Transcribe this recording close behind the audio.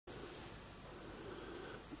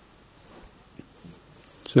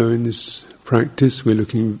So in this practice we're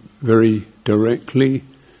looking very directly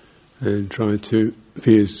and try to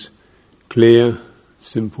be as clear,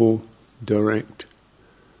 simple, direct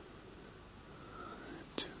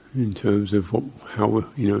in terms of how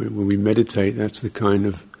when we meditate, that's the kind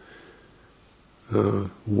of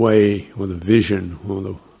way or the vision or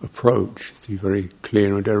the approach, to be very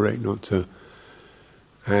clear and direct, not to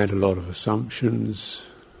add a lot of assumptions,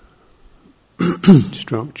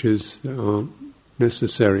 structures that aren't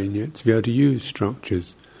necessary, and yet to be able to use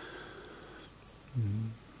structures.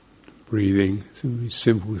 Breathing, some of these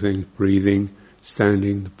simple things, breathing,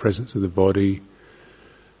 standing, the presence of the body,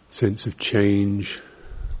 sense of change,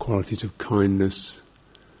 qualities of kindness,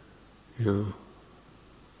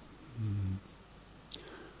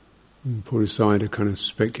 put aside a kind of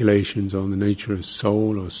speculations on the nature of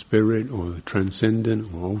soul or spirit or the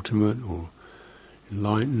transcendent or ultimate or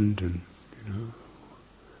enlightened, and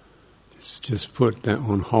just put that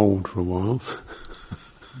on hold for a while.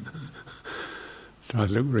 Try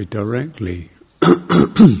to look very directly.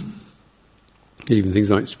 Even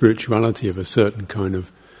things like spirituality of a certain kind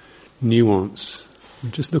of nuance.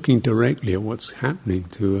 We're just looking directly at what's happening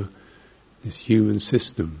to this human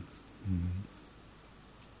system.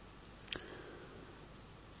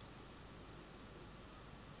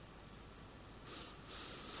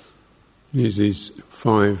 Here's these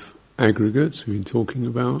 5 aggregates we've been talking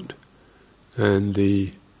about, and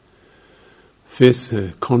the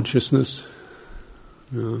 5th, consciousness,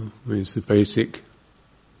 is the basic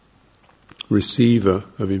receiver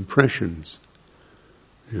of impressions.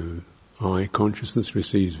 Eye consciousness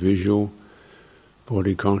receives visual,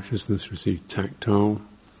 body consciousness receives tactile,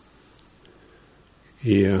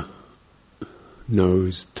 ear,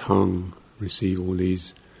 nose, tongue receive all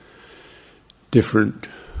these different.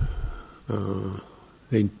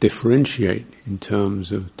 They differentiate in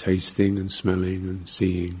terms of tasting and smelling and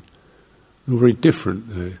seeing. They're very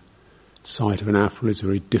different. The sight of an apple is a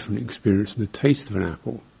very different experience from the taste of an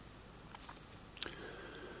apple.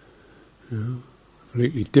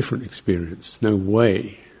 Completely different experience. There's no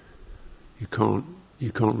way you can't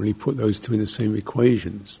really put those two in the same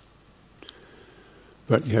equations.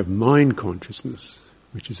 But you have mind consciousness,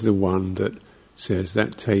 which is the one that says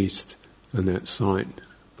that taste and that sight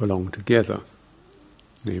belong together.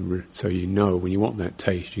 So when you want that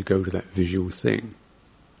taste, you go to that visual thing.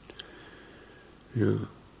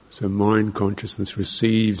 So mind consciousness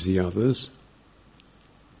receives the others,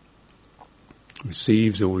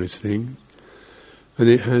 receives all these things, and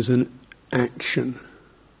it has an action.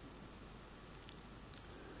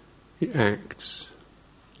 It acts.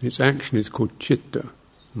 Its action is called citta,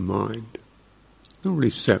 mind. It's not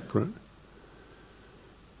really separate.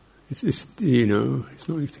 It's not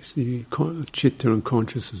citta and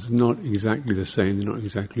consciousness is not exactly the same. They're not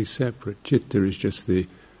exactly separate. Citta is just the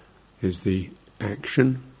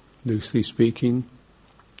action, loosely speaking.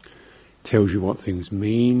 Tells you what things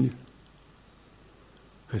mean.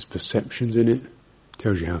 Has perceptions in it.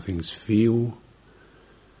 Tells you how things feel.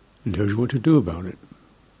 And tells you what to do about it.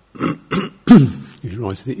 It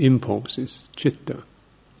writes the impulses. Citta.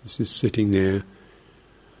 This is sitting there.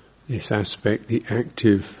 This aspect, the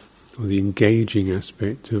active or the engaging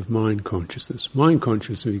aspect of mind consciousness. Mind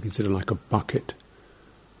consciousness we consider like a bucket.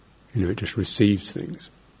 It just receives things.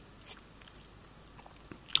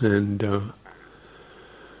 And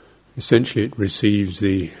essentially it receives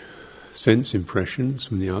the sense impressions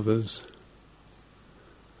from the others.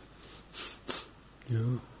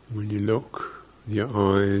 When you look with your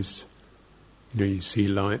eyes, you see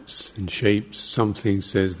lights and shapes. Something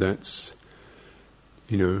says that's,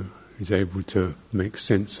 is able to make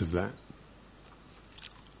sense of that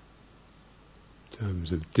in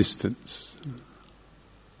terms of distance,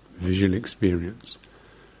 visual experience.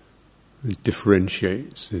 It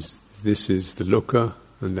differentiates. This is the looker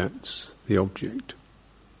and that's the object.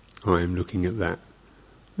 I am looking at that.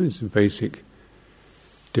 There's some basic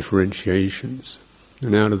differentiations.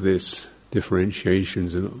 And out of this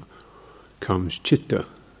differentiations comes citta.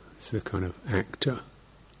 It's the kind of actor,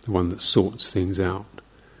 the one that sorts things out.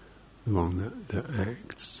 The one that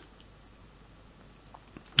acts.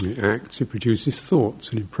 It acts, it produces thoughts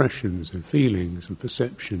and impressions and feelings and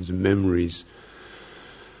perceptions and memories.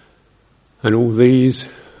 And all these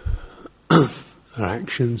are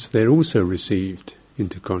actions, they're also received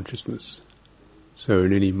into consciousness. So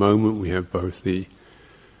in any moment we have both the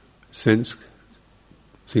sense,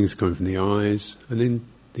 things coming from the eyes, and then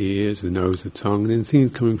the ears, the nose, the tongue, and then things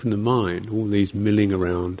coming from the mind, all these milling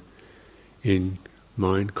around in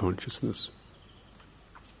mind consciousness,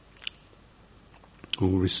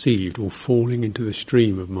 all received, all falling into the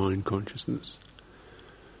stream of mind consciousness.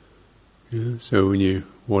 Yeah? So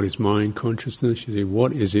what is mind consciousness? You say,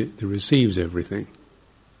 what is it that receives everything?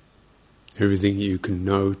 Everything you can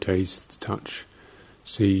know, taste, touch,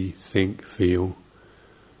 see, think, feel,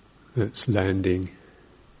 that's landing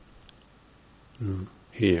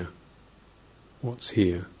here. What's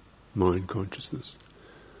here? Mind consciousness.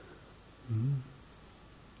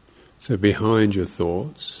 So behind your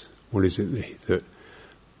thoughts, what is it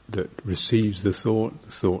that receives the thought?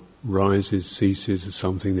 The thought rises, ceases, there's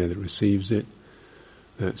something there that receives it.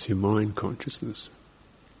 That's your mind consciousness.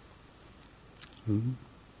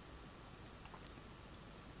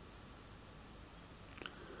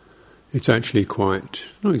 It's actually quite,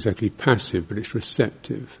 not exactly passive, but it's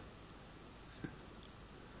receptive.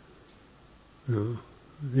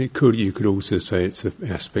 You could also say it's an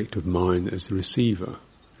aspect of mind as the receiver.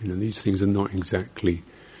 These things are not exactly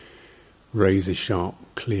razor-sharp,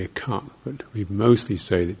 clear-cut, but we mostly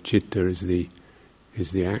say that citta is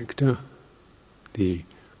the actor, the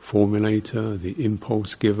formulator, the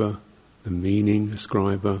impulse giver, the meaning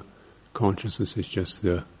ascriber. Consciousness is just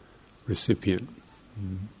the recipient.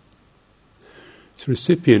 It's a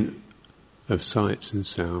recipient of sights and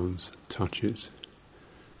sounds, touches.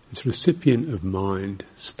 It's a recipient of mind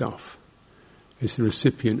stuff. It's the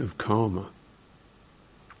recipient of karma.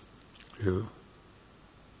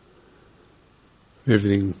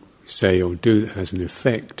 Everything we say or do that has an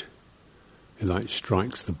effect, it like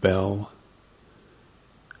strikes the bell,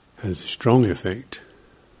 has a strong effect,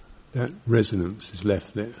 that resonance is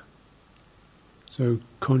left there. So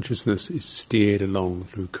consciousness is steered along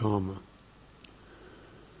through karma.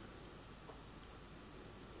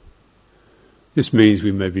 This means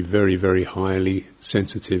we may be very, very highly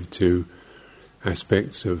sensitive to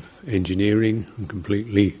aspects of engineering and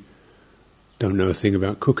completely don't know a thing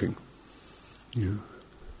about cooking.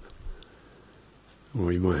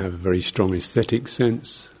 Or you might have a very strong aesthetic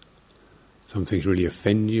sense. Some things really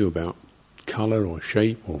offend you about colour or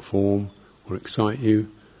shape or form or excite you.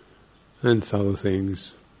 And other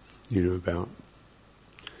things, about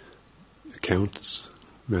accounts,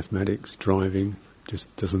 mathematics, driving,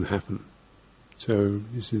 just doesn't happen. So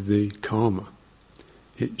this is the karma.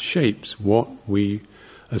 It shapes what we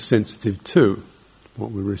are sensitive to,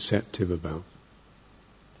 what we're receptive about.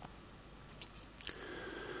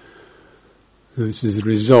 So this is the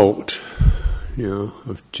result,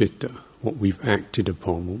 of citta. What we've acted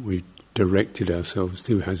upon, what we've directed ourselves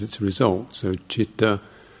to has its result. So citta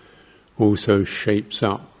also shapes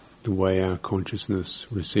up the way our consciousness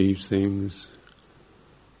receives things,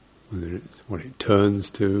 whether it's what it turns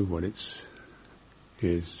to, what it's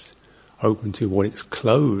is open to, what it's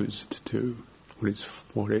closed to, what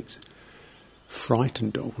it's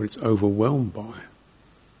frightened of, what it's overwhelmed by.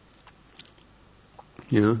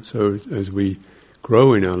 So as we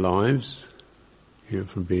grow in our lives,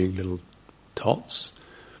 from being little tots,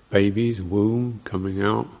 babies, womb, coming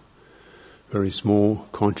out, very small,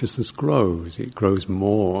 consciousness grows. It grows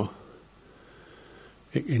more.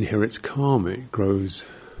 It inherits karma. It grows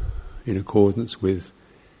in accordance with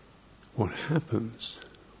what happens,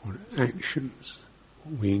 what actions,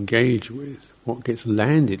 what we engage with, what gets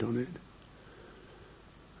landed on it.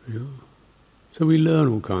 So we learn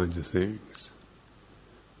all kinds of things.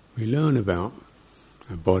 We learn about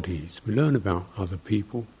our bodies, we learn about other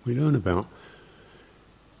people, we learn about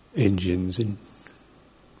engines and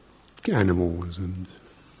animals and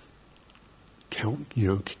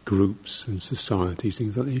groups and societies,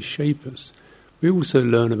 things like these shape us. We also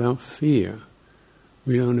learn about fear.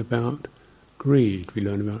 We learn about greed, we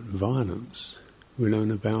learn about violence, we learn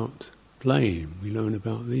about blame, we learn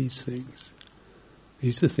about these things.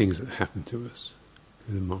 These are things that happen to us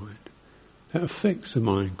in the mind. That affects the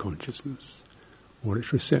mind consciousness, what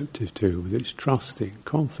it's receptive to, whether it's trusting,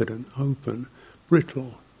 confident, open,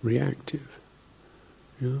 brittle, reactive.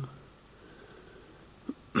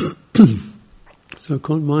 So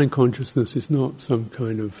mind consciousness is not some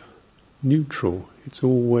kind of neutral, it's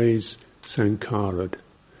always sankharad.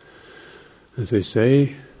 As they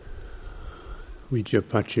say, vijja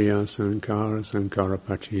paccaya sankhara, sankhara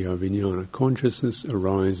paccaya vijnana. Consciousness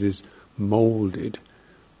arises moulded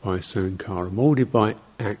by sankhara, moulded by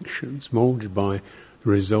actions, moulded by the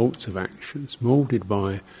results of actions, moulded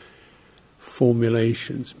by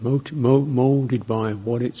formulations, moulded by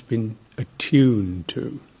what it's been attuned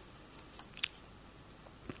to.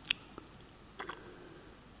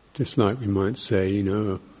 Just like we might say,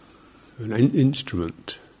 an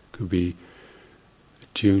instrument could be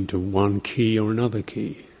attuned to one key or another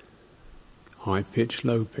key, high pitch,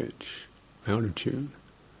 low pitch, out of tune.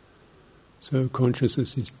 So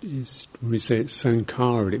consciousness is when we say it's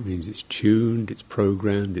sankhara, it means it's tuned, it's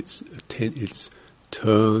programmed, it's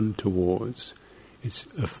turned towards.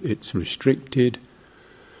 It's restricted,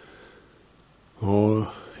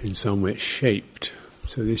 or in some way it's shaped.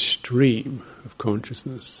 So this stream of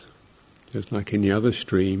consciousness, just like any other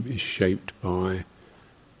stream, is shaped by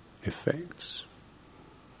effects.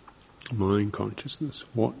 Mind consciousness,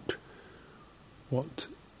 what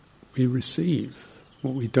we receive,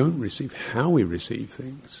 what we don't receive, how we receive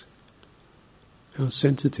things, how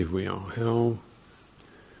sensitive we are,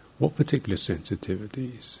 what particular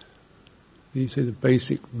sensitivities. These are the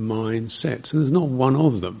basic mind sets. And there's not one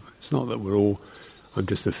of them. It's not that I'm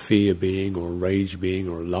just a fear being, or a rage being,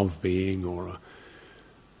 or a love being, or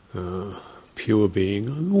a pure being.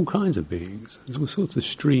 I'm all kinds of beings. There's all sorts of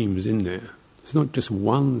streams in there. It's not just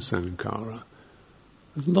one sankhara.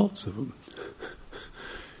 There's lots of them.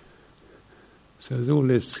 So there's all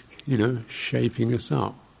this, shaping us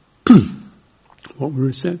up. What we're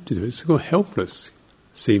receptive to is sort of helpless,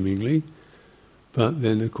 seemingly. But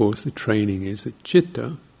then, of course, the training is that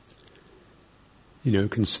citta,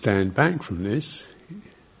 can stand back from this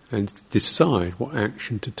and decide what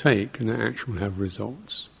action to take, and that action will have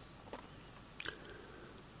results.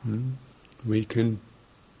 We can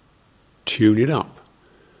tune it up.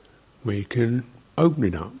 We can open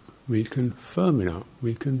it up. We can firm it up.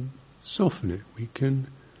 We can soften it. We can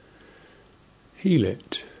heal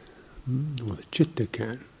it. Or the citta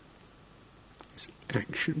can. It's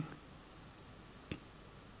action.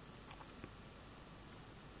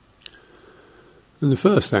 And the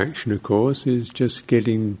first action, of course, is just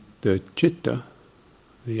getting the citta,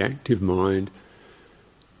 the active mind,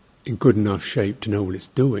 in good enough shape to know what it's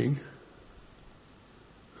doing,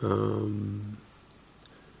 to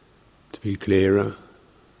be clearer,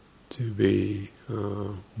 to be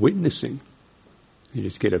witnessing. You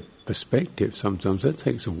just get a perspective. Sometimes that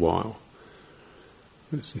takes a while.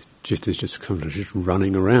 Citta's just kind of just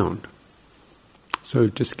running around. So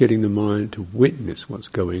just getting the mind to witness what's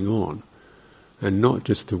going on. And not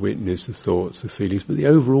just to witness the thoughts, the feelings, but the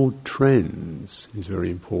overall trends is very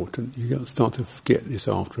important. You've got to start to get this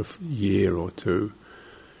after a year or two.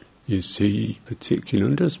 You see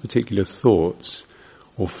not just particular thoughts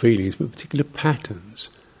or feelings, but particular patterns.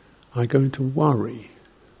 I go into worry.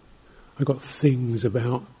 I've got things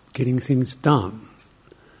about getting things done.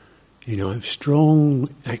 I have strong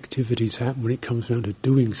activities happen when it comes down to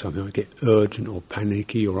doing something. I get urgent or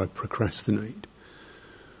panicky, or I procrastinate.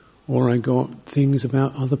 Or I got things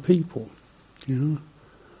about other people,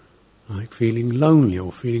 like feeling lonely,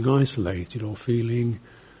 or feeling isolated, or feeling,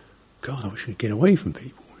 God, I wish I could get away from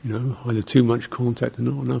people, either too much contact or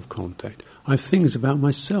not enough contact. I have things about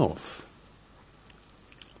myself,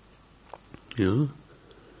 I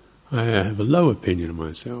have a low opinion of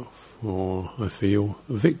myself, or I feel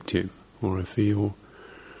a victim, or I feel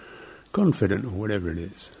confident, or whatever it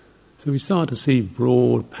is. So we start to see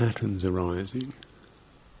broad patterns arising.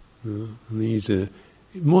 And these are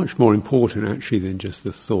much more important actually than just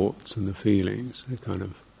the thoughts and the feelings,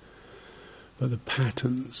 but the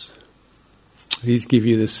patterns. These give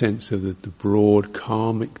you the sense of the broad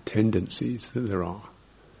karmic tendencies that there are.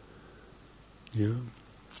 And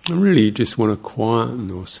really you just want to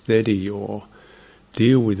quieten or steady or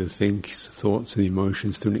deal with the thoughts and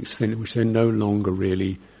emotions to an extent in which they're no longer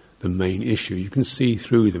really the main issue. You can see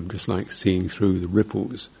through them, just like seeing through the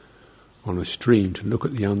ripples on a stream, to look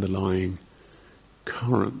at the underlying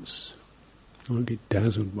currents. I won't get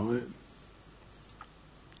dazzled by it.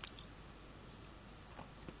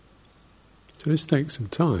 So this takes some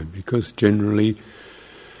time, because generally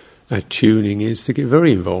our tuning is to get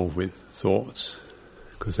very involved with thoughts,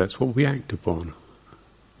 because that's what we act upon.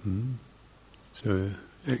 So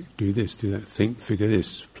do this, do that, think, figure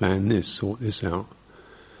this, plan this, sort this out.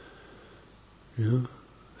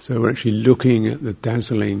 So we're actually looking at the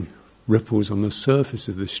dazzling ripples on the surface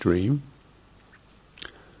of the stream,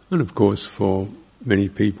 and of course for many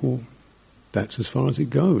people that's as far as it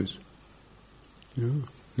goes.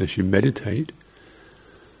 Unless you meditate,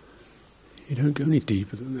 you don't go any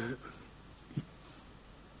deeper than that.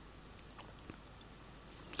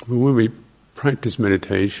 But when we practice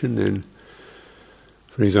meditation, then,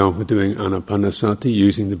 for example, doing anapanasati,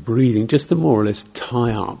 using the breathing just to more or less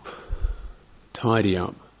tidy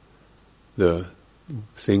up the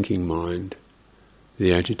thinking mind,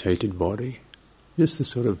 the agitated body, just to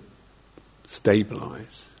sort of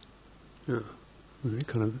stabilize,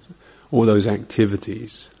 all those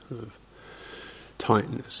activities of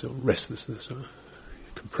tightness or restlessness or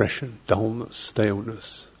compression, dullness,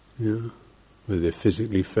 staleness, whether they're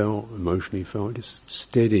physically felt, emotionally felt, just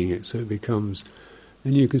steadying it so it becomes,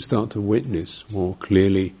 then you can start to witness more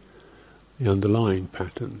clearly the underlying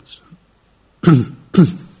patterns.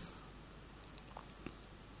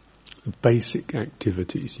 the basic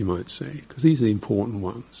activities, you might say, because these are the important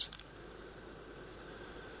ones.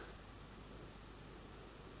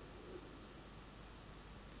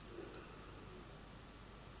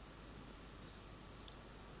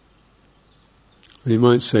 And you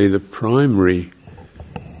might say the primary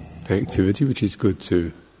activity, which is good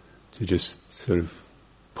to just sort of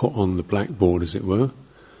put on the blackboard, as it were,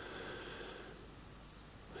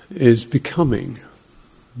 is becoming.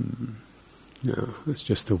 Now, that's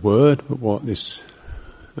just a word, but what this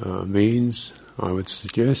means, I would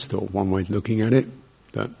suggest, or one way of looking at it,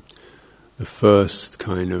 that the first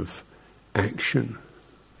kind of action,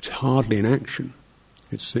 it's hardly an action,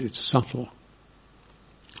 it's subtle,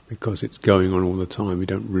 because it's going on all the time. We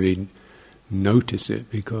don't really notice it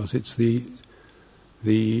because it's the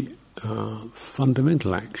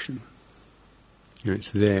fundamental action.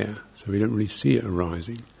 It's there, so we don't really see it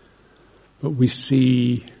arising. But we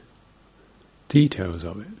see details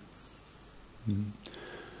of it.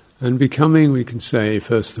 And becoming, we can say,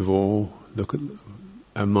 first of all, look at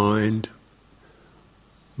our mind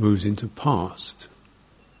moves into past.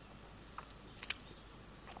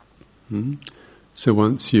 So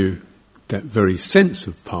once that very sense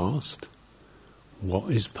of past,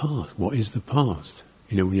 what is past? What is the past?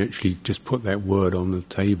 When you actually just put that word on the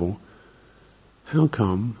table,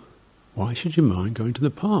 why should your mind go into the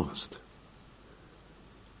past?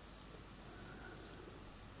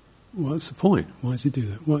 What's the point? Why does it do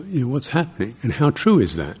that? What's happening? And how true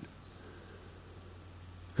is that?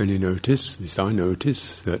 And you notice, at least I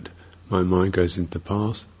notice, that my mind goes into the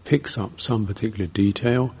past, picks up some particular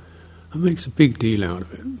detail, and makes a big deal out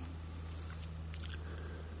of it.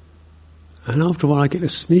 And after a while I get a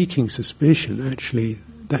sneaking suspicion, actually,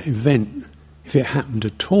 that event, if it happened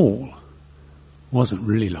at all, wasn't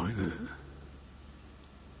really like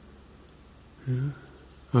that.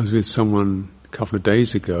 I was with someone a couple of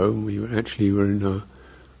days ago. We were in a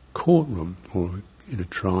courtroom or in a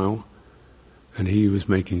trial, and he was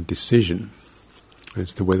making a decision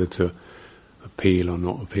as to whether to appeal or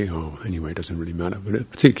not appeal. Anyway, it doesn't really matter, but a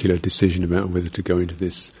particular decision about whether to go into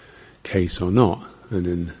this case or not. And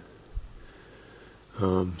then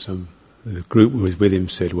the group who was with him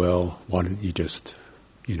said, well, why don't you just,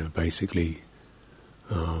 basically,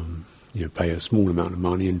 pay a small amount of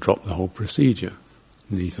money and drop the whole procedure.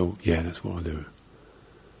 And he thought, yeah, that's what I'll do.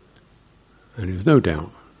 And there was no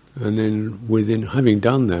doubt. And then having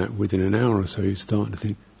done that, within an hour or so, he was starting to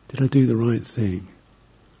think, did I do the right thing?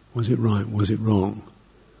 Was it right? Was it wrong?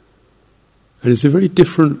 And it's a very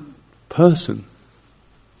different person,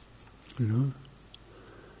 In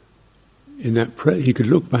that he could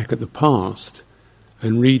look back at the past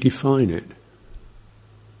and redefine it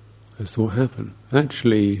as to what happened.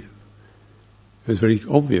 Actually, it was very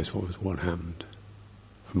obvious what happened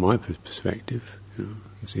from my perspective. You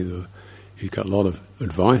see, he got a lot of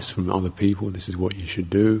advice from other people. This is what you should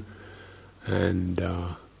do, and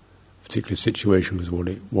a particular situation was what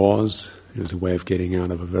it was. It was a way of getting out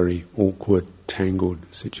of a very awkward,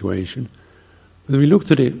 tangled situation. But when we looked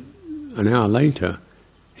at it an hour later,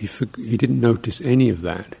 he didn't notice any of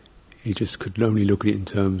that. He just could only look at it in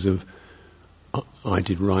terms of I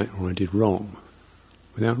did right or I did wrong,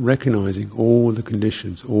 without recognizing all the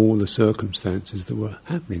conditions, all the circumstances that were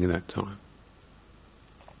happening at that time.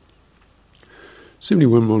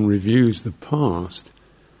 Similarly, when one reviews the past,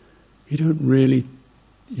 you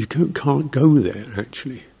can't go there,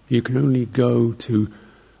 actually. You can only go to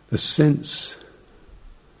the sense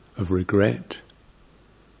of regret,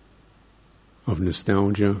 of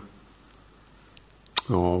nostalgia,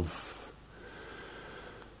 of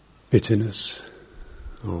bitterness,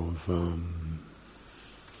 of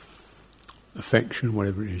affection,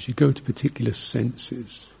 whatever it is. You go to particular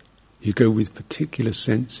senses. You go with particular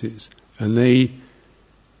senses, and they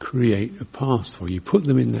create a past for you. You put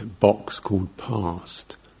them in that box called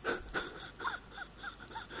past.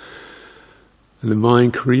 And the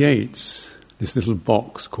mind creates this little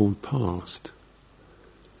box called past.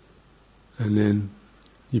 And then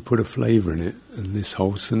you put a flavour in it, and this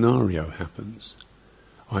whole scenario happens.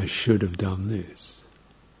 I should have done this.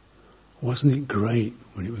 Wasn't it great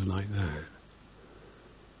when it was like that?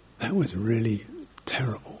 That was really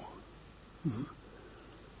terrible.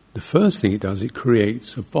 The first thing it does, it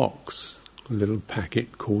creates a box, a little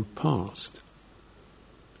packet called past.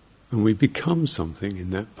 And we become something in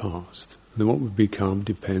that past. And what we become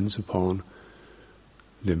depends upon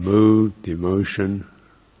the mood, the emotion,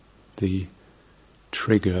 the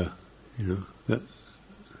trigger, that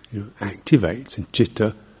activates, and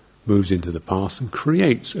citta moves into the past and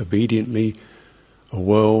creates obediently a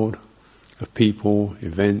world of people,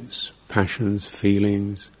 events, passions,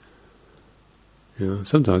 feelings,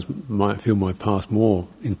 Sometimes I might feel my past more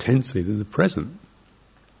intensely than the present.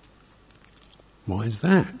 Why is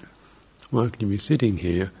that? Why can you be sitting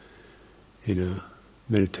here in a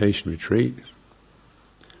meditation retreat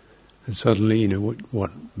and suddenly,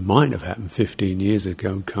 what might have happened 15 years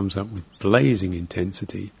ago comes up with blazing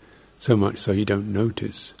intensity, so much so you don't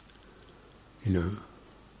notice,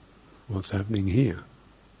 what's happening here.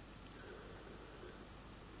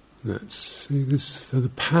 That's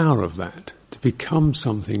the power of that, to become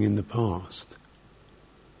something in the past.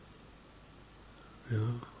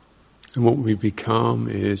 And what we become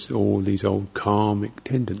is all these old karmic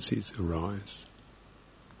tendencies arise.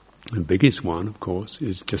 The biggest one, of course,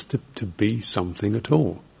 is just to be something at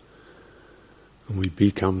all. And we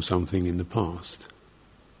become something in the past.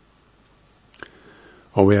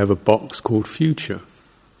 Or we have a box called future,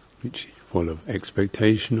 which is full of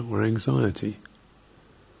expectation or anxiety,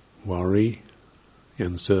 worry,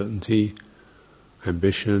 uncertainty,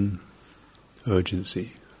 ambition,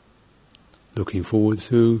 urgency, looking forward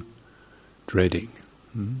to, dreading.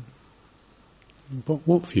 But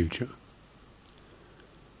what future?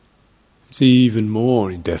 It's even more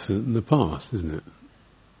indefinite than the past, isn't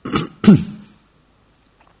it?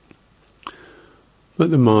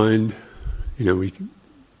 But the mind,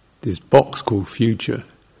 this box called future,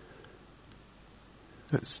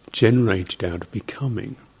 that's generated out of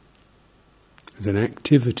becoming. There's an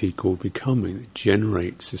activity called becoming that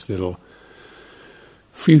generates this little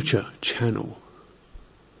future channel.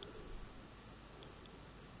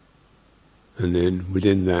 And then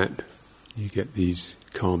within that, you get these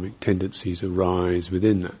karmic tendencies arise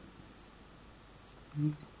within that.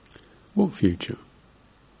 What future?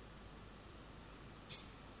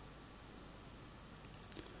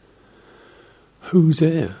 Who's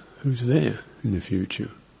there? Who's there in the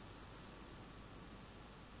future?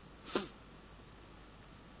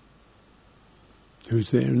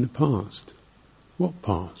 Who's there in the past? What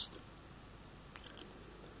past?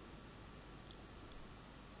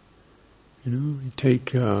 You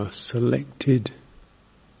take a selected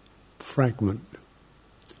fragment.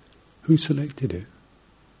 Who selected it?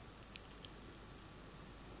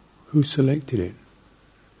 Who selected it?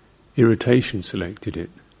 Irritation selected it.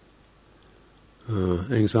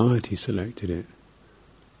 Anxiety selected it.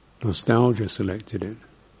 Nostalgia selected it.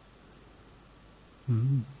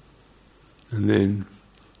 And then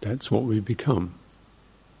that's what we become.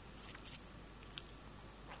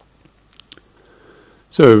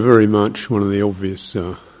 So very much one of the obvious,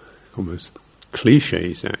 almost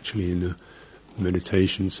cliches actually in the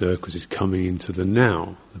meditation circles is coming into the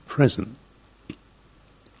now, the present.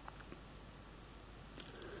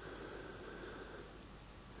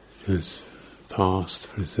 There's past,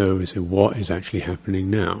 so we say, what is actually happening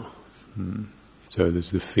now? So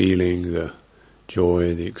there's the feeling, the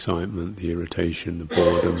joy, the excitement, the irritation, the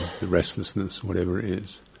boredom, the restlessness, whatever it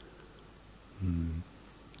is.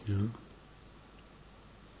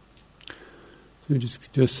 So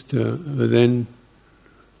just then,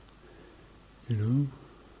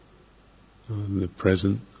 the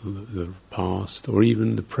present, or the past, or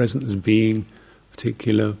even the present as being a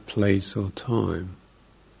particular place or time.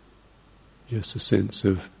 Just a sense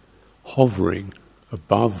of hovering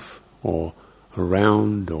above or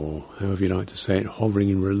around, or however you like to say it, hovering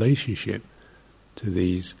in relationship to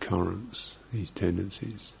these currents, these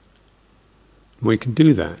tendencies. And we can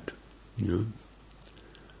do that,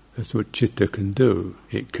 That's what citta can do.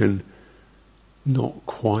 It can not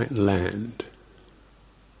quite land.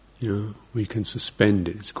 We can suspend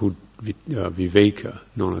it. It's called viveka,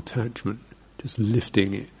 non-attachment. Just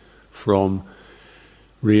lifting it from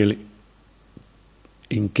real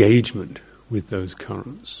engagement with those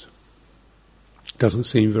currents. Doesn't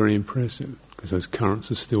seem very impressive because those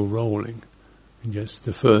currents are still rolling. And just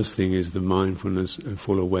the first thing is the mindfulness and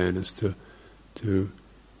full awareness to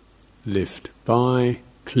lift by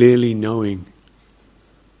clearly knowing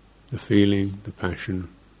the feeling, the passion,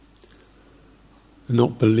 and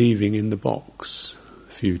not believing in the box,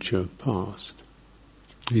 future, past.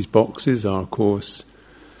 These boxes are, of course,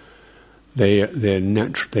 they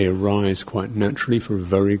arise quite naturally for a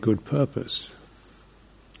very good purpose.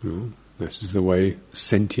 This is the way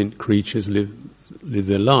sentient creatures live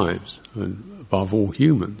their lives, and above all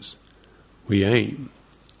humans. We aim,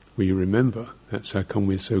 we remember. That's how come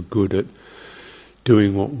we're so good at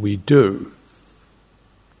doing what we do.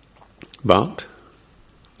 But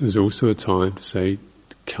there's also a time to say,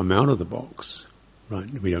 come out of the box. Right?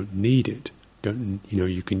 We don't need it.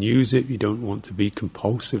 You can use it. You don't want to be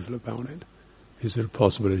compulsive about it. Is there a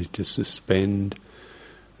possibility to suspend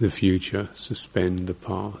the future, suspend the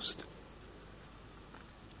past?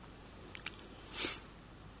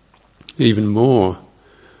 Even more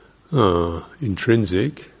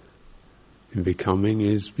intrinsic in becoming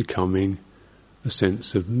is becoming a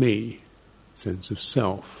sense of me, sense of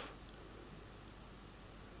self.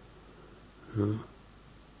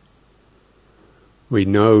 We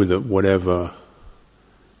know that whatever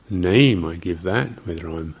name I give that, whether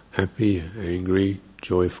I'm happy, angry,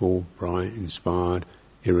 joyful, bright, inspired,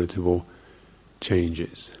 irritable,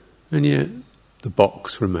 changes. And yet the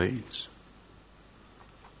box remains.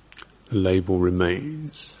 The label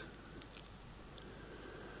remains.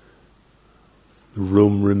 The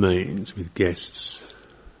room remains with guests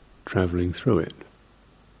travelling through it.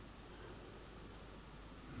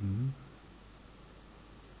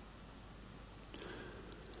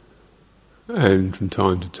 And from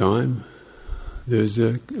time to time, there's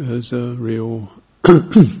a real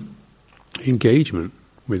engagement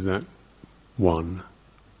with that one.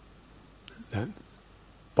 That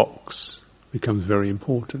box becomes very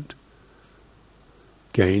important.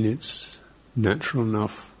 Again, it's natural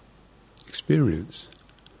enough experience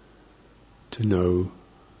to know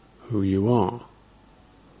who you are.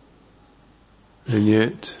 And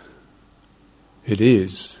yet, it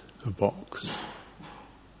is a box.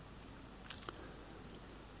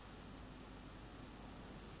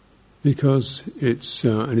 Because it's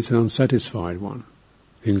an unsatisfied one.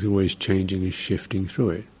 Things are always changing and shifting through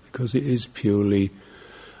it. Because it is purely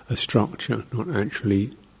a structure, not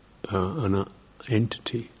actually an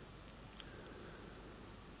entity.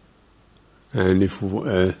 And if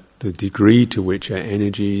the degree to which our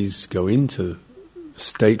energies go into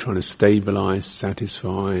trying to stabilize,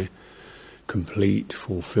 satisfy, complete,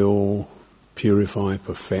 fulfill, purify,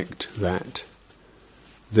 perfect that,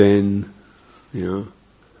 then,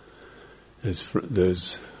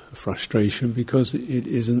 there's frustration because it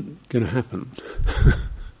isn't going to happen.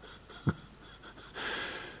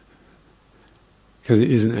 Because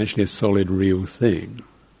it isn't actually a solid, real thing.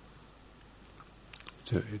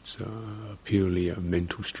 It's purely a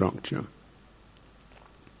mental structure.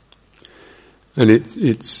 And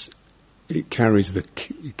it carries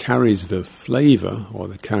the flavour or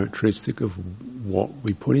the characteristic of what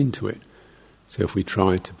we put into it. So if we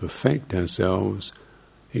try to perfect ourselves,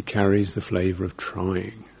 it carries the flavour of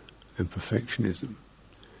trying and perfectionism.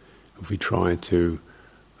 If we try to,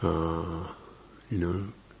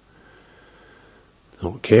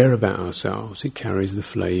 not care about ourselves, it carries the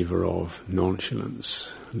flavour of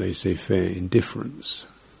nonchalance, laissez-faire, indifference.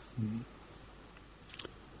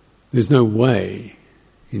 There's no way,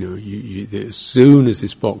 as soon as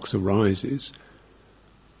this box arises,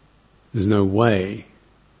 there's no way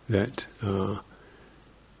that,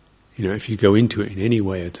 if you go into it in any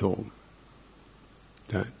way at all,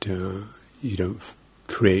 that you don't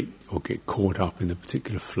create or get caught up in the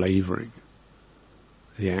particular flavouring,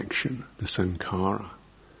 the action, the sankhara,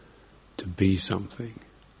 to be something,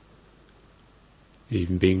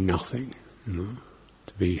 even being nothing,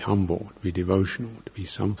 to be humble, to be devotional, to be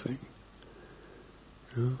something.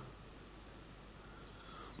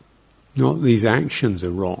 Not these actions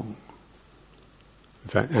are wrong. In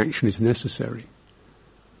fact, action is necessary.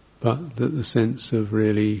 But that the sense of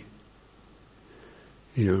really,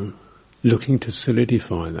 looking to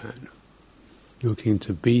solidify that, looking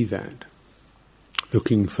to be that,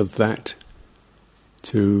 looking for that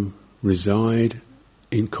to reside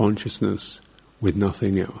in consciousness with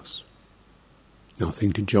nothing else.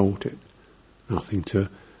 Nothing to jolt it, nothing to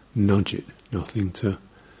nudge it, nothing to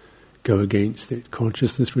go against it.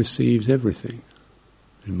 Consciousness receives everything.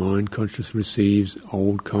 In mind, consciousness receives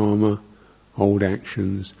old karma, old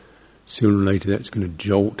actions. Sooner or later that's going to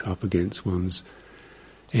jolt up against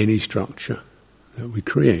any structure that we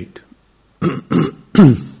create.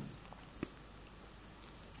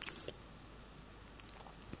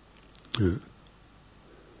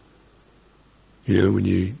 When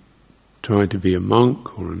you try to be a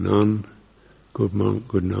monk or a nun, good monk,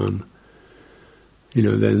 good nun,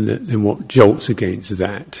 then what jolts against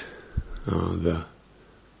that are the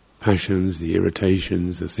passions, the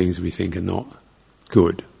irritations, the things we think are not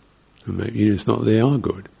good. And maybe it's not they are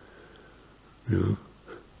good.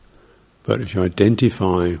 But if you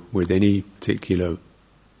identify with any particular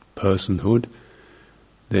personhood,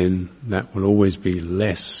 then that will always be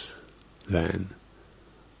less than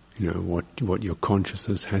what your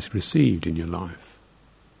consciousness has received in your life.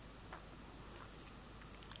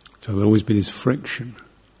 So there'll always be this friction,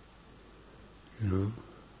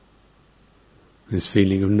 this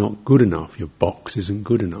feeling of not good enough. Your box isn't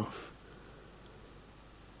good enough.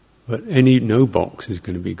 But no box is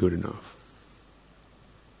going to be good enough.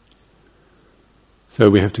 So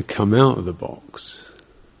we have to come out of the box,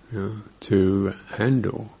 to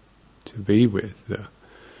handle, to be with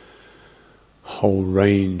whole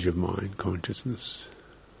range of mind consciousness,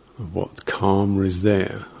 of what karma is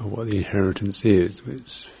there, of what the inheritance is.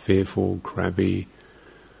 It's fearful, crabby,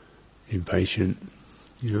 impatient,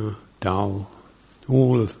 dull,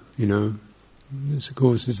 all of, this of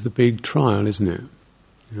course is the big trial, isn't it?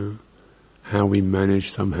 How we manage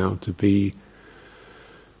somehow to be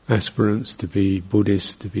aspirants, to be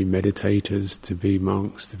Buddhists, to be meditators, to be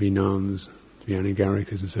monks, to be nuns, to be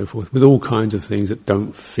anagarikas and so forth, with all kinds of things that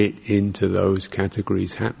don't fit into those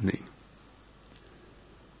categories happening.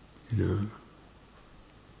 With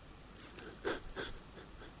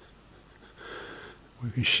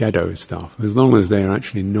shadow stuff. As long as they're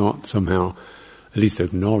actually not somehow at least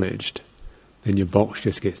acknowledged, then your box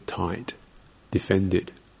just gets tight,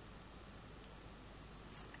 defended.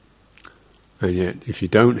 And yet, if you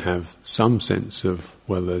don't have some sense of,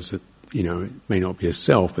 well, there's a, it may not be a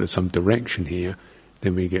self, but there's some direction here,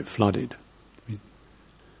 then we get flooded.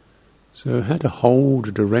 So how to hold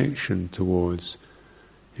a direction towards,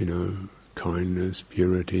 kindness,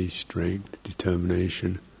 purity, strength,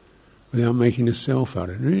 determination, without making a self out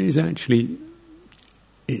of it.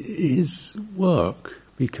 It is work,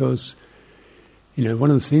 because,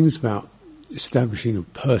 one of the things about establishing a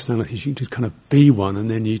personality is you just kind of be one, and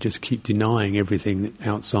then you just keep denying everything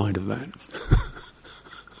outside of that.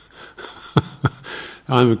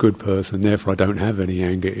 I'm a good person, therefore I don't have any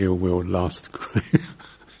anger, ill will, lust. It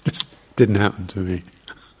just didn't happen to me.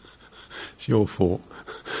 It's your fault.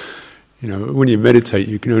 When you meditate,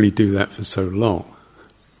 you can only do that for so long.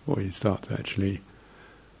 Before you start to actually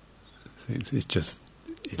think it's just,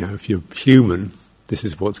 if you're human, this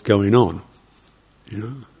is what's going on.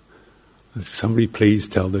 Somebody please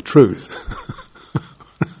tell the truth.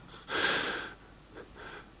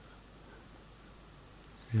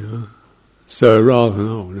 So rather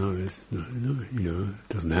than, it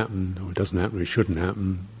doesn't happen, or it doesn't happen, it shouldn't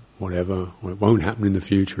happen, whatever, or it won't happen in the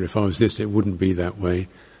future. If I was this, it wouldn't be that way.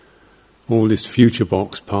 All this future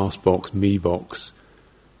box, past box, me box,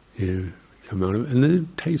 come out of it. And then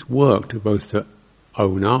it takes work to both to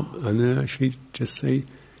own up and then actually just say,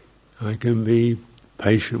 I can be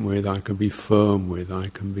patient with, I can be firm with, I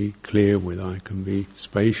can be clear with, I can be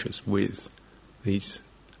spacious with these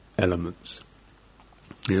elements.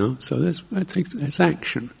 So that's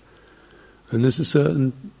action. And there's a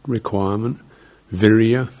certain requirement,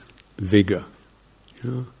 virya, vigour.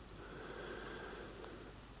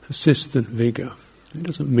 Persistent vigour. It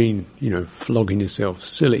doesn't mean, flogging yourself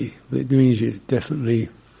silly, but it means you're definitely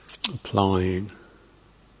applying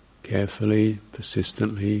carefully,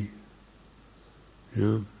 persistently,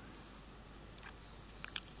 and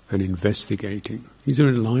investigating. These are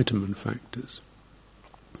enlightenment factors.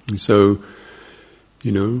 And so,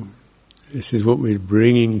 this is what we're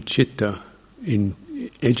bringing citta in,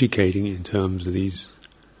 educating in terms of these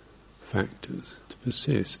factors, to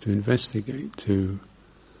persist, to investigate, to,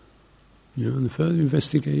 and the further you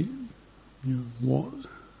investigate, what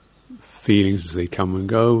feelings as they come and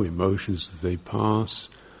go, emotions as they pass,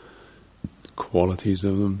 qualities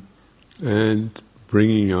of them, and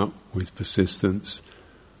bringing up with persistence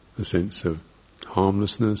a sense of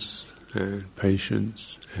harmlessness and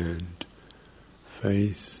patience and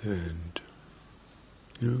faith and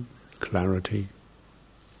clarity.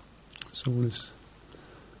 It's all this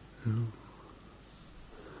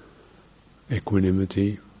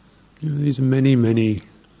equanimity. These are many, many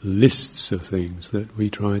lists of things that we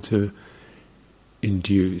try to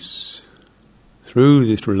induce through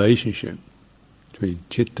this relationship between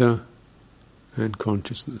citta and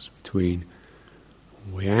consciousness, between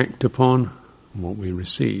what we act upon and what we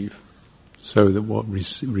receive, so that what we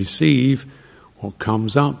receive, what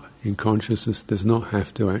comes up in consciousness, does not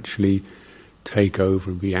have to actually take over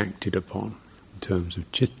and be acted upon in terms of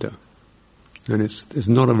citta. And there's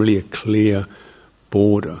not really a clear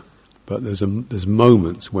border, but there's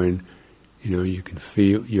moments when you can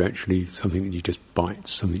feel something that you just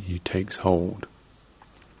bites, something that takes hold.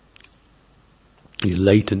 Your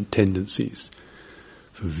latent tendencies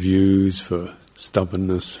for views, for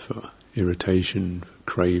stubbornness, for irritation, for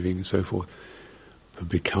craving, and so forth, for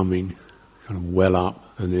becoming, kind of well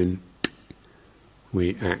up, and then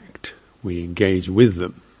we act, we engage with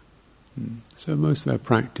them. So most of our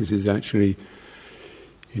practice is actually,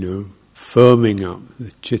 firming up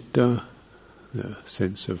the citta, the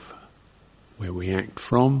sense of where we act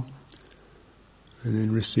from, and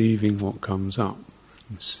then receiving what comes up.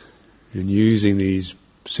 And using these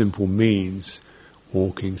simple means,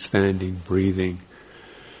 walking, standing, breathing,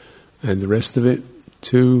 and the rest of it,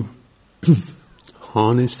 to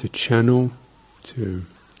harness, to channel, to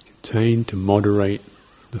contain, to moderate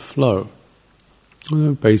the flow.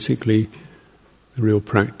 Although basically the real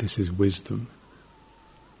practice is wisdom.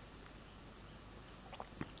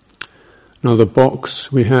 Another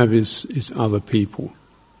box we have is other people.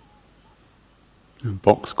 A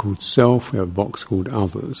box called self, we have a box called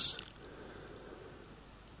others.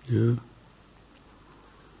 Yeah.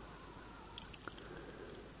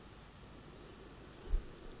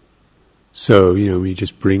 So, we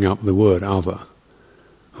just bring up the word other.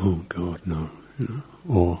 Oh God, no.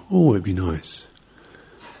 Or, oh, it'd be nice.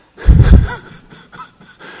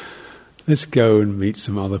 Let's go and meet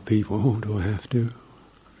some other people. Oh, do I have to?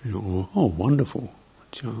 Or, oh, wonderful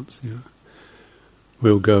chance.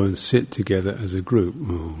 We'll go and sit together as a group.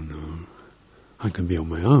 Oh no, I can be on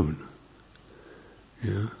my own.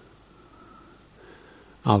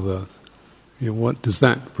 Other. What does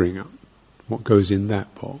that bring up? What goes in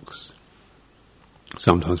that box?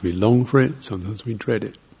 Sometimes we long for it. Sometimes we dread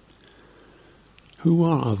it. Who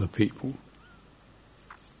are other people?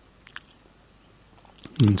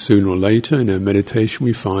 And sooner or later in our meditation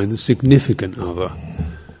we find the significant other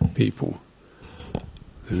people.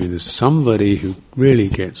 There's somebody who really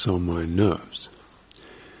gets on my nerves.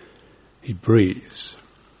 He breathes.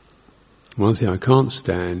 One thing I can't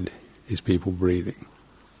stand is people breathing.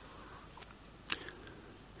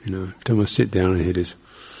 Every time I sit down and hear this,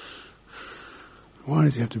 why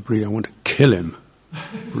does he have to breathe? I want to kill him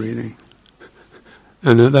breathing.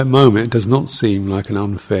 And at that moment, it does not seem like an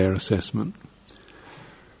unfair assessment.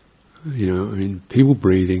 People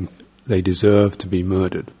breathing, they deserve to be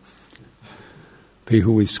murdered.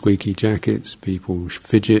 People with squeaky jackets, people who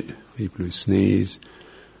fidget, people who sneeze,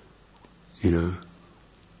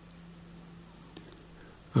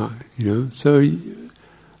 So,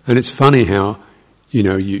 and it's funny how,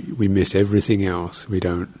 we miss everything else. We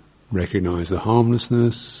don't recognize the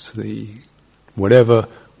harmlessness, the whatever.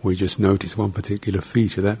 We just notice one particular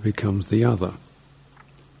feature, that becomes the other.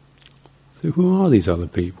 So who are these other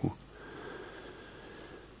people?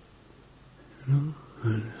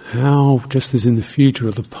 And how, just as in the future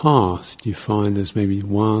or the past, you find there's maybe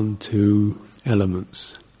 1, 2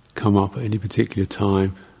 elements come up at any particular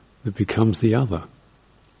time that becomes the other.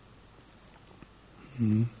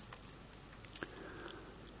 Do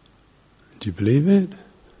you believe it?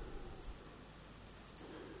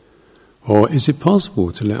 Or is it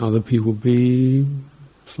possible to let other people be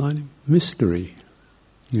slightly mystery?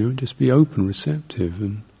 Just be open, receptive,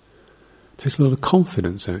 and it takes a lot of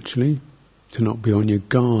confidence actually to not be on your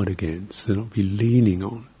guard against, to not be leaning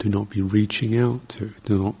on, to not be reaching out to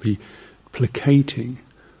not be placating,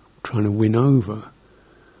 trying to win over,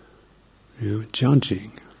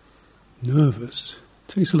 judging, nervous.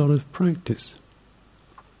 It takes a lot of practice.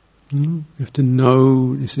 You have to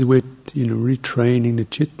know, this is where, retraining the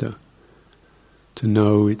citta, to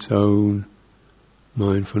know its own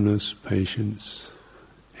mindfulness, patience,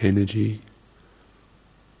 energy,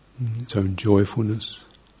 its own joyfulness.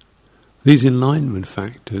 These enlightenment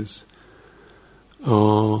factors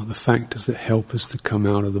are the factors that help us to come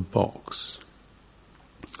out of the box.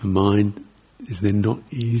 The mind is then not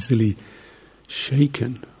easily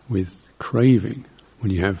shaken with craving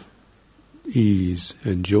when you have ease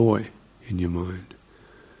and joy in your mind.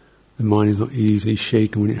 The mind is not easily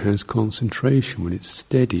shaken when it has concentration, when it's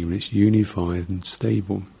steady, when it's unified and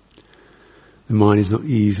stable. The mind is not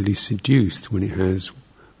easily seduced when it has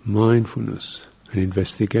mindfulness and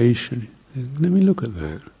investigation. Let me look at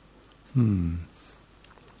that. When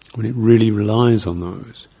it really relies on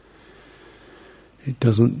those, it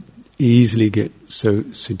doesn't easily get so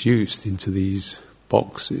seduced into these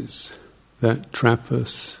boxes that trap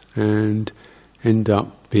us and end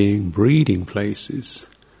up being breeding places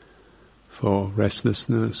for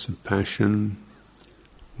restlessness and passion,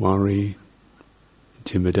 worry,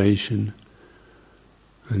 intimidation,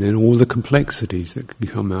 and then all the complexities that can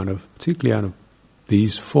come out of, particularly out of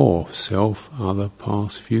these 4, self, other,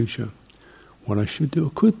 past, future. What I should do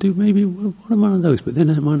or could do, maybe one of those, but then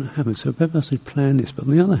that might not happen, so perhaps I should plan this. But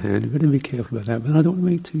on the other hand, you better be careful about that, but I don't want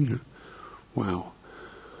to make too, wow.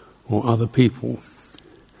 Or other people.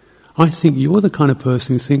 I think you're the kind of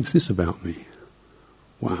person who thinks this about me.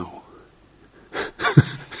 Wow.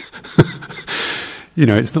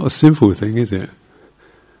 It's not a simple thing, is it?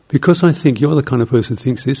 Because I think you're the kind of person who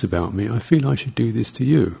thinks this about me, I feel I should do this to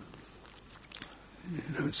you.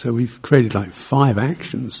 So we've created like 5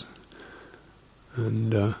 actions.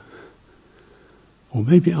 And or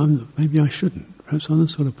maybe I shouldn't. Perhaps I'm the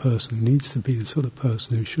sort of person who needs to be the sort of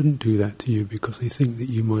person who shouldn't do that to you because they think that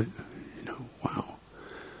you might, wow.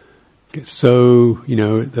 Get so,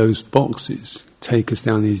 those boxes take us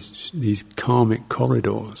down these karmic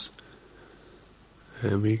corridors,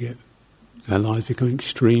 and our lives become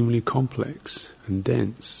extremely complex and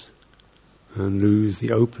dense, and lose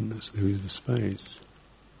the openness, lose the space.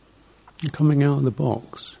 And coming out of the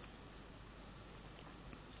box,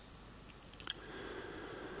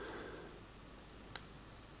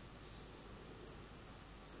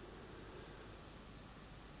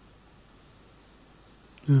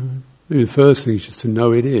 The first thing is just to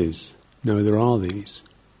know it is. Know there are these.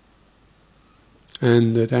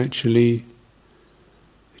 And that actually,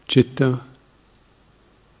 citta,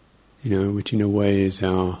 which in a way is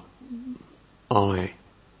our I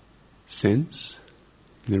sense,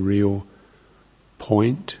 the real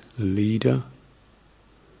point, the leader.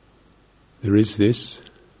 There is this,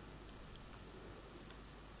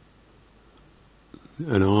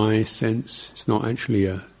 an I sense. It's not actually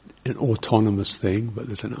an autonomous thing, but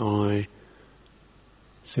there's an I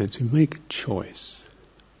sense. We make a choice.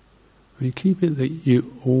 You keep it that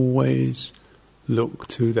you always look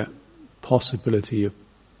to that possibility of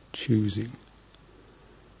choosing.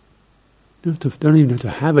 You don't even have to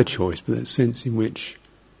have a choice, but that sense in which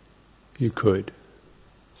you could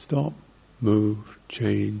stop, move,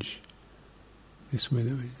 change, this way,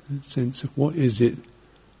 that way. That sense of what is it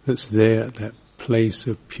that's there at that place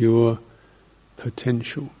of pure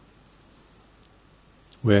potential,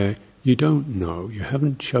 where you don't know, you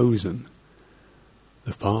haven't chosen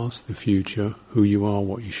the past, the future, who you are,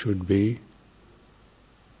 what you should be.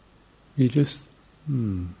 You just,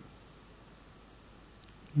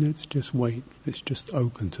 let's just wait, let's just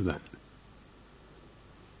open to that.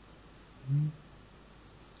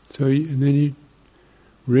 So, and then you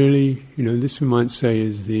really, this we might say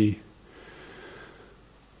is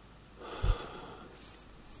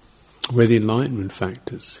where the enlightenment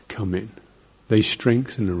factors come in. They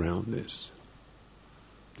strengthen around this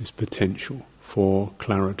potential for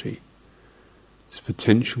clarity. This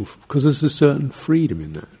potential, because there's a certain freedom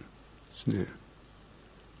in that, isn't there?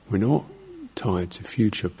 We're not tied to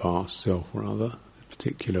future, past, self or other, a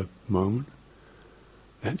particular moment.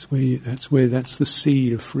 That's the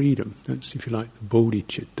seed of freedom. That's, if you like, the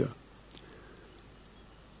bodhicitta.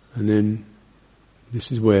 And then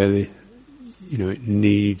this is where it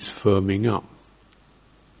needs firming up.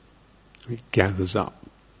 It gathers up.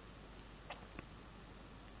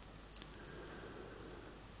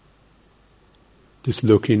 Just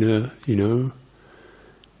looking at,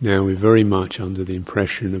 now we're very much under the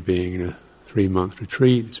impression of being in a 3-month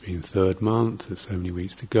retreat. It's been 3rd month, there's so many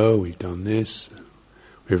weeks to go, we've done this.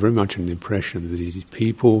 We're very much under the impression that these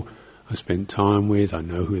people I spent time with, I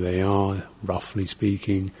know who they are, roughly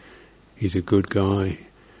speaking. He's a good guy,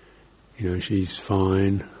 she's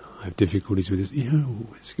fine, I have difficulties with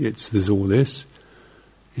this. There's all this,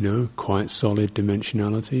 quite solid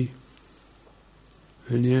dimensionality.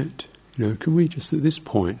 And yet, can we just at this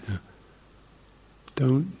point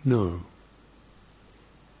don't know?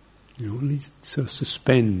 At least sort of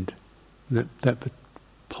suspend that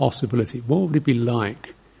possibility. What would it be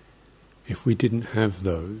like if we didn't have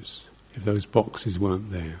those, if those boxes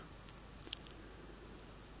weren't there?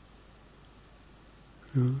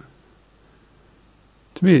 To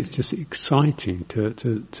me, it's just exciting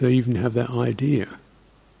to even have that idea.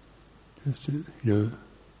 Just,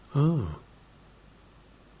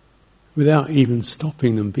 without even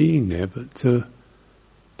stopping them being there, but to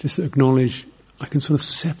just acknowledge I can sort of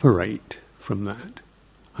separate from that.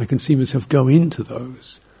 I can see myself go into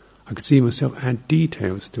those. I can see myself add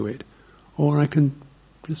details to it. Or I can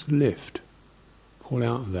just lift, pull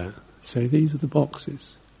out of that, say these are the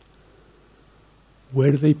boxes.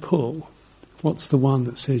 Where do they pull? What's the one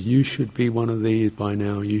that says you should be one of these by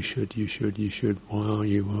now, you should, why are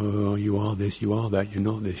you? Oh, you are this, you are that, you're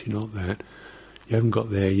not this, you're not that. You haven't got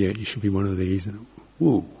there yet, you should be one of these. And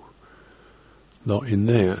woo, lot in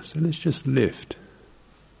there. So let's just lift.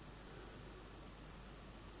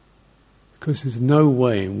 Because there's no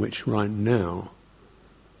way in which right now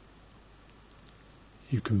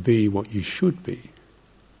you can be what you should be.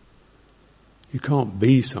 You can't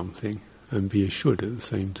be something and be a should at the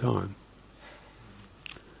same time.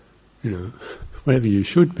 Whatever you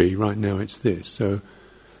should be, right now it's this. So,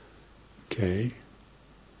 okay,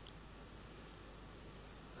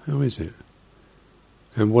 how is it?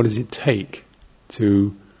 And what does it take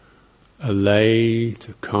to allay,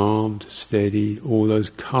 to calm, to steady all those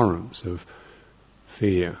currents of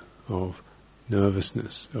fear, of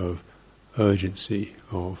nervousness, of urgency,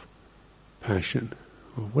 of passion,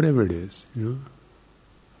 or whatever it is,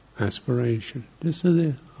 aspiration. Just so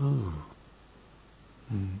there,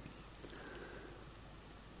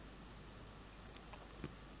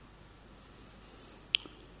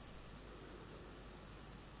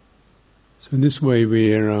 So in this way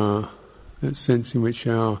we are, that sense in which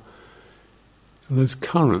those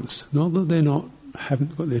currents, not that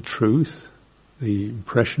haven't got their truth, the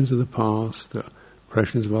impressions of the past, the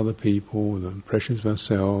impressions of other people, the impressions of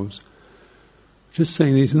ourselves, just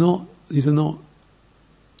saying these are not, they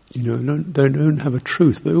don't have a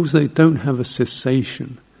truth, but also they don't have a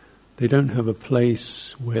cessation. They don't have a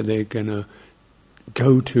place where they're going to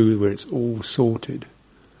go to where it's all sorted.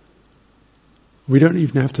 We don't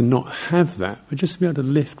even have to not have that, but just to be able to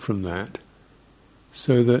lift from that,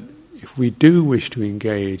 so that if we do wish to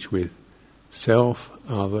engage with self,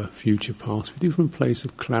 other, future, past, we do from a place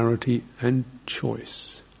of clarity and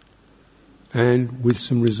choice, and with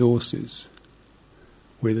some resources,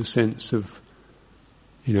 with a sense of,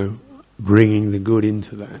 bringing the good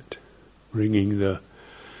into that, bringing the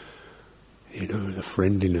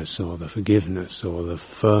friendliness or the forgiveness or the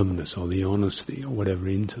firmness or the honesty or whatever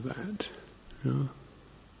into that. So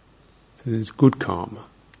there's good karma.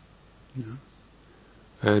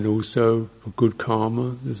 And also, for good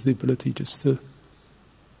karma, there's the ability just to,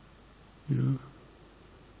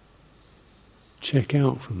 check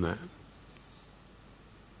out from that.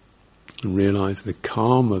 And realize the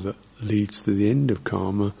karma that leads to the end of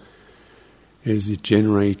karma is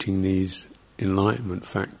generating these enlightenment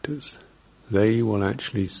factors. They will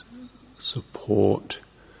actually support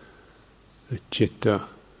the citta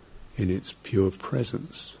in its pure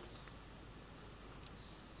presence,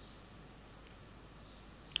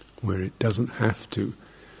 where it doesn't have to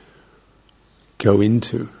go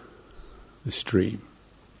into the stream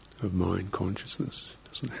of mind consciousness,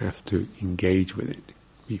 doesn't have to engage with it,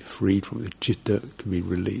 be freed from it. The citta can be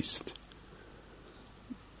released.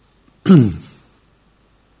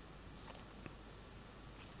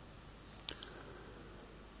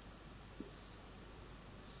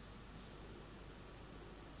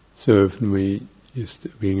 So if we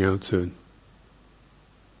just being able to,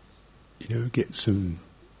 get some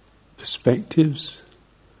perspectives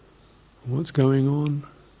on what's going on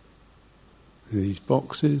in these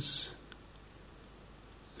boxes,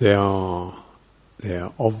 they are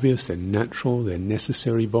obvious, they're natural, they're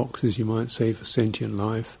necessary boxes, you might say, for sentient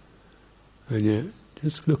life. And yet,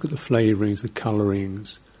 just look at the flavourings, the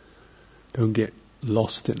colourings, don't get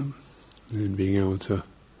lost in them, and then being able to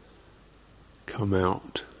come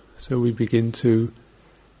out. So we begin to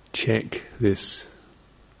check this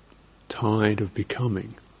tide of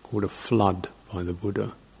becoming, called a flood by the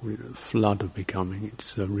Buddha, called it a flood of becoming.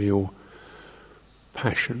 It's a real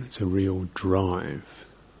passion, it's a real drive,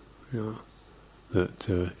 that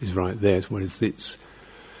is right there. That's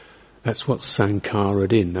what's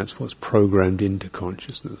sankharaed in, that's what's programmed into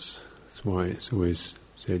consciousness. That's why it's always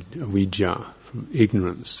said avijja, from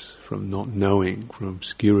ignorance, from not knowing, from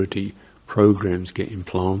obscurity. Programs get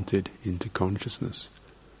implanted into consciousness,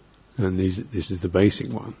 and this is the basic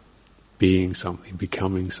one: being something,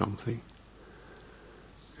 becoming something.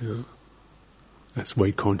 That's the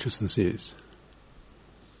way consciousness is,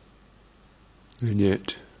 and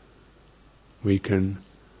yet there can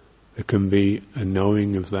be a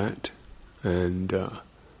knowing of that and a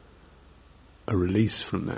release from that.